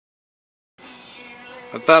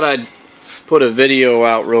I thought I'd put a video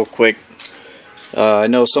out real quick. I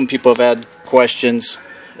know some people have had questions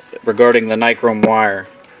regarding the Nichrome wire.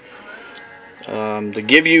 To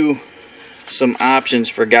give you some options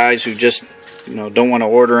for guys who just don't want to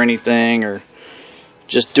order anything or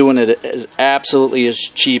just doing it as absolutely as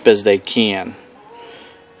cheap as they can.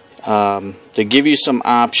 To give you some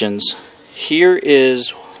options, here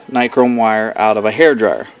is Nichrome wire out of a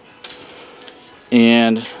hairdryer.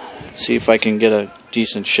 And see if I can get a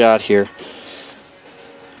decent shot here.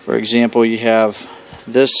 For example, you have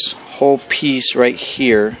this whole piece right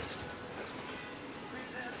here,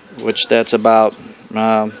 which that's about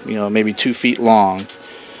maybe 2 feet long.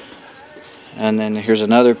 And then here's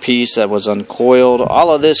another piece that was uncoiled.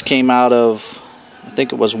 All of this came out of, I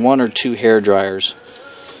think it was 1 or 2 hair dryers.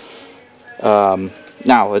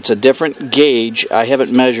 Now it's a different gauge. I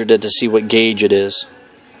haven't measured it to see what gauge it is,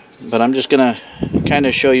 but I'm just gonna kind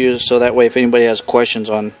of show you so that way if anybody has questions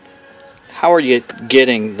on how are you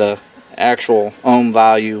getting the actual ohm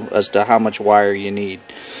value as to how much wire you need.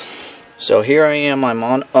 So here I am, I'm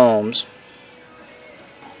on ohms,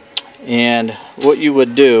 and what you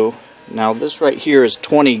would do, now this right here is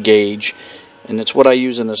 20 gauge, and it's what I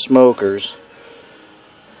use in the smokers.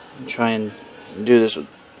 I'm trying to do this with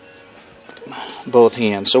both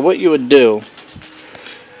hands. So what you would do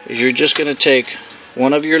is you're just going to take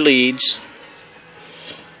one of your leads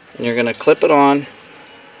and you're going to clip it on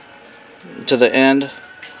to the end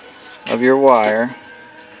of your wire.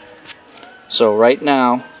 So right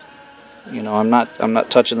now, I'm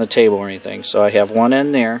not touching the table or anything. So I have one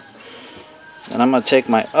end there, and I'm going to take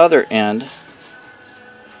my other end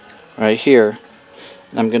right here,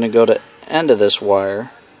 and I'm going to go to the end of this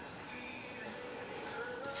wire,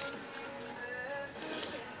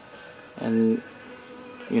 and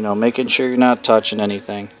making sure you're not touching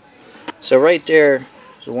anything. So right there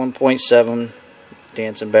is 1.7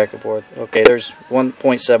 dancing back and forth. Okay, there's 1.7,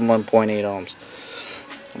 1.8 ohms.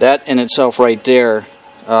 That in itself right there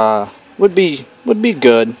would be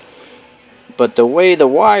good, but the way the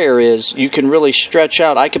wire is, you can really stretch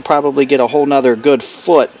out. I could probably get a whole nother good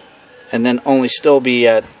foot and then only still be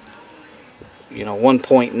at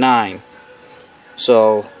 1.9.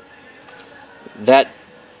 So that,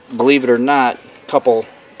 believe it or not, couple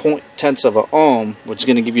tenths of an ohm, which is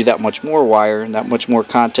going to give you that much more wire and that much more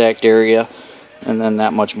contact area, and then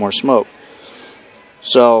that much more smoke.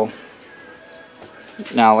 So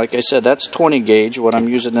now, like I said, that's 20 gauge, what I'm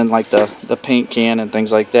using in like the paint can and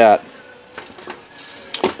things like that.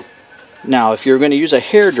 Now if you're going to use a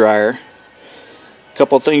hair dryer, a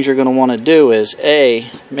couple things you're going to want to do is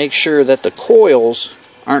make sure that the coils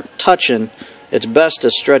aren't touching. It's best to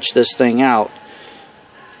stretch this thing out,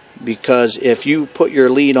 because if you put your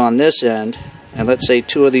lead on this end, and let's say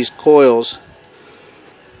 2 of these coils,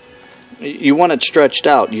 you want it stretched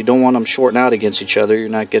out. You don't want them shorting out against each other. You're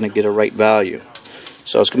not going to get a right value.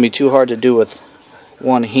 So it's going to be too hard to do with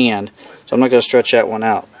one hand. So I'm not going to stretch that one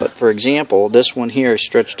out. But for example, this one here is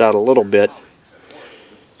stretched out a little bit.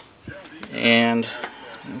 And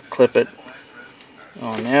clip it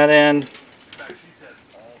on that end.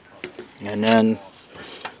 And then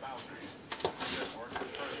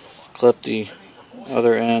clip the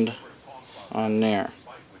other end on there.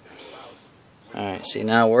 Alright, see,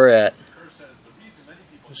 now we're at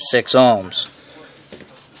 6 ohms.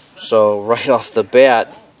 So right off the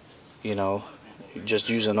bat, just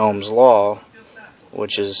using Ohm's law,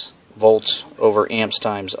 which is volts over amps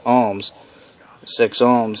times ohms, 6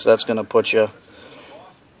 ohms, that's going to put you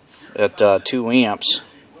at 2 amps.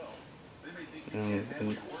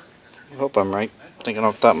 And I hope I'm right. Thinking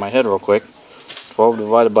off the top of my head real quick. 12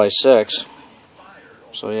 divided by 6.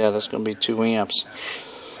 So yeah, that's going to be 2 amps.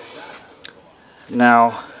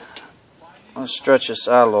 Now, let's stretch this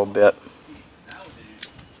out a little bit.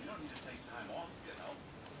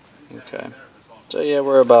 Okay. So yeah,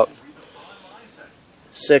 we're about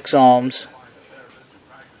 6 ohms.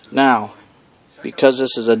 Now, because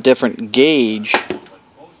this is a different gauge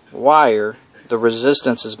wire, the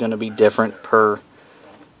resistance is going to be different per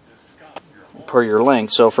your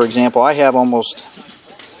length. So for example, I have almost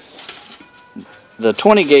the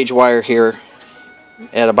 20 gauge wire here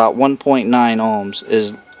at about 1.9 ohms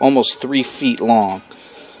is almost 3 feet long.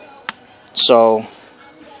 So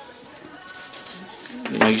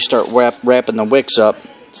you start wrapping the wicks up,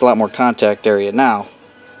 it's a lot more contact area. Now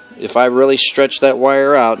if I really stretch that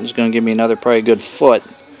wire out, it's going to give me another probably good foot.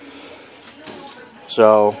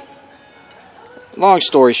 So long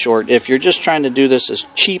story short, if you're just trying to do this as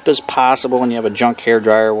cheap as possible and you have a junk hair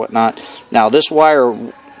dryer or whatnot, now this wire,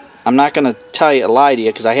 I'm not going to lie to you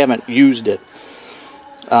because I haven't used it.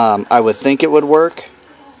 I would think it would work,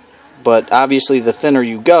 but obviously the thinner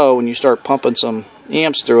you go, when you start pumping some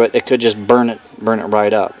amps through it, it could just burn it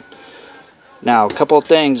right up. Now, a couple of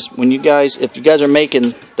things, if you guys are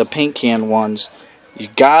making the paint can ones, you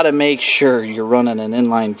gotta make sure you're running an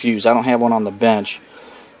inline fuse. I don't have one on the bench,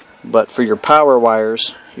 but for your power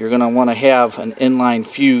wires, you're gonna want to have an inline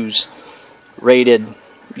fuse rated,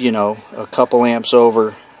 you know, a couple amps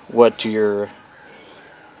over what the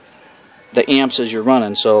amps is you're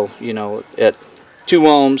running. So, you know, at 2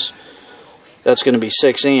 ohms, that's going to be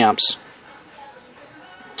 6 amps.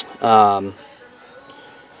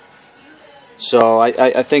 So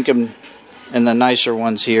I think in the nicer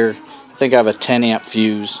ones here, I think I have a 10 amp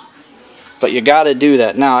fuse. But you got to do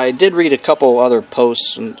that. Now, I did read a couple other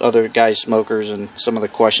posts and other guys, smokers, and some of the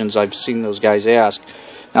questions I've seen those guys ask.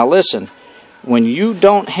 Now listen, when you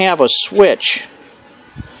don't have a switch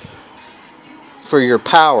for your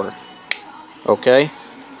power, okay,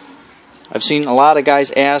 I've seen a lot of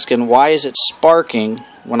guys asking, why is it sparking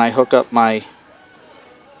when I hook up my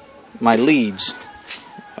leads?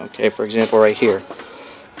 Okay, for example, right here.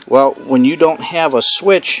 Well, when you don't have a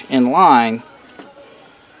switch in line,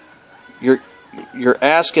 you're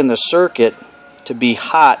asking the circuit to be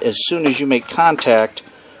hot as soon as you make contact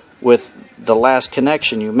with the last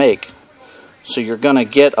connection you make. So you're going to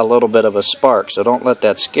get a little bit of a spark. So don't let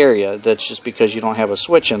that scare you. That's just because you don't have a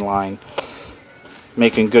switch in line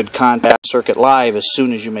making good contact circuit live as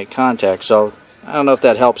soon as you make contact. So I don't know if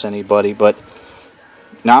that helps anybody, but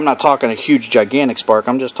now I'm not talking a huge gigantic spark.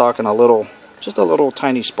 I'm just talking just a little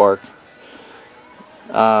tiny spark.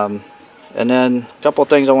 And then a couple of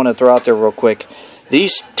things I want to throw out there real quick.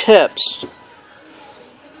 These tips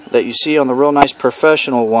that you see on the real nice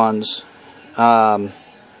professional ones, you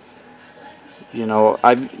know,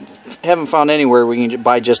 I haven't found anywhere where you can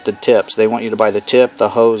buy just the tips. They want you to buy the tip, the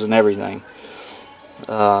hose, and everything.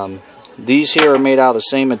 These here are made out of the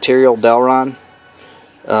same material, Delron,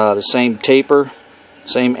 the same taper,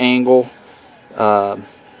 same angle,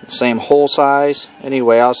 same hole size.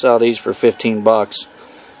 Anyway, I'll sell these for 15 bucks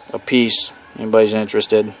a piece. Anybody's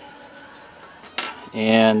interested?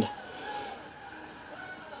 And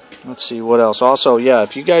let's see what else. Also, yeah,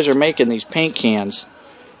 if you guys are making these paint cans,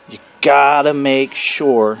 you gotta make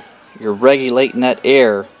sure you're regulating that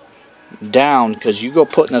air down, because you go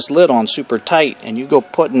putting this lid on super tight and you go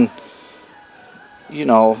putting, you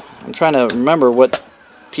know, I'm trying to remember what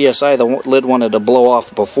PSI the lid wanted to blow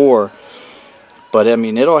off before, but I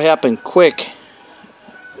mean, it'll happen quick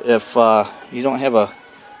if you don't have a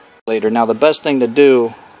regulator. Now the best thing to do,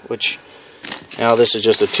 which now this is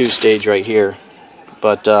just a 2-stage right here,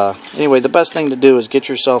 but anyway, the best thing to do is get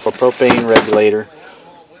yourself a propane regulator,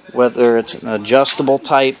 whether it's an adjustable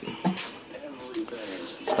type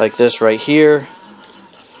like this right here,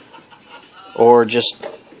 or just,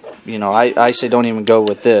 you know, I say don't even go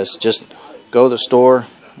with this. Just go to the store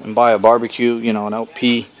and buy a barbecue, you know, an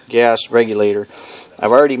LP gas regulator.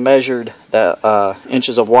 I've already measured the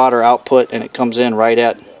inches of water output, and it comes in right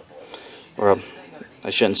at, or I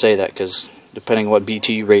shouldn't say that because depending on what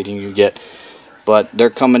BTU rating you get, but they're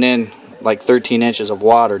coming in like 13 inches of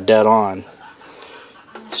water dead on.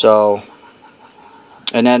 So,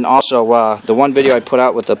 and then also the one video I put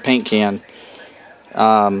out with the paint can,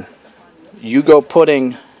 you go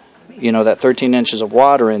putting, you know, that 13 inches of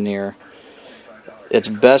water in there. It's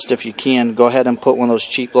best if you can go ahead and put one of those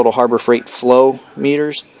cheap little Harbor Freight flow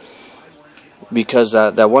meters, because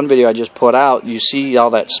that one video I just put out, you see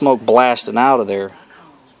all that smoke blasting out of there.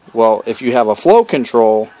 Well, if you have a flow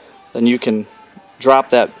control, then you can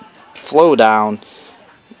drop that flow down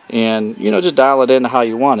and, you know, just dial it into how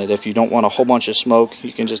you want it. If you don't want a whole bunch of smoke,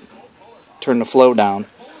 you can just turn the flow down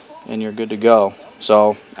and you're good to go.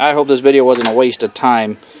 So I hope this video wasn't a waste of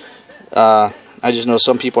time. I just know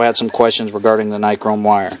some people had some questions regarding the Nichrome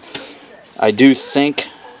wire. I do think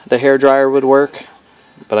the hairdryer would work,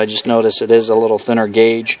 but I just noticed it is a little thinner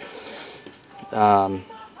gauge.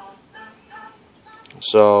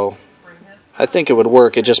 So I think it would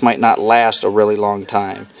work. It just might not last a really long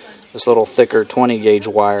time. This little thicker 20 gauge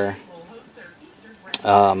wire,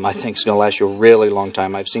 I think it's going to last you a really long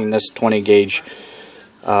time. I've seen this 20 gauge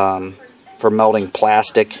for melting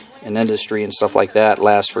plastic in industry and stuff like that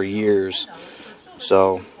last for years.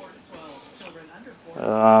 So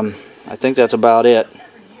I think that's about it.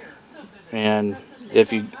 And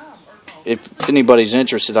if anybody's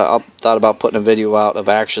interested, I thought about putting a video out of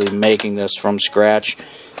actually making this from scratch.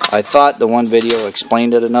 I thought the one video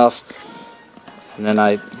explained it enough, and then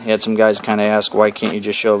I had some guys kind of ask, why can't you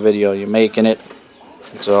just show a video you're making it?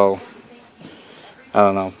 So I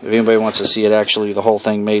don't know, if anybody wants to see it actually, the whole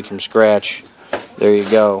thing made from scratch, there you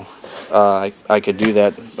go. I could do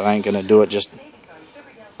that, but I ain't gonna do it just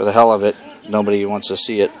for the hell of it. Nobody wants to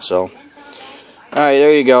see it, so. Alright,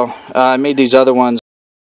 there you go. I made these other ones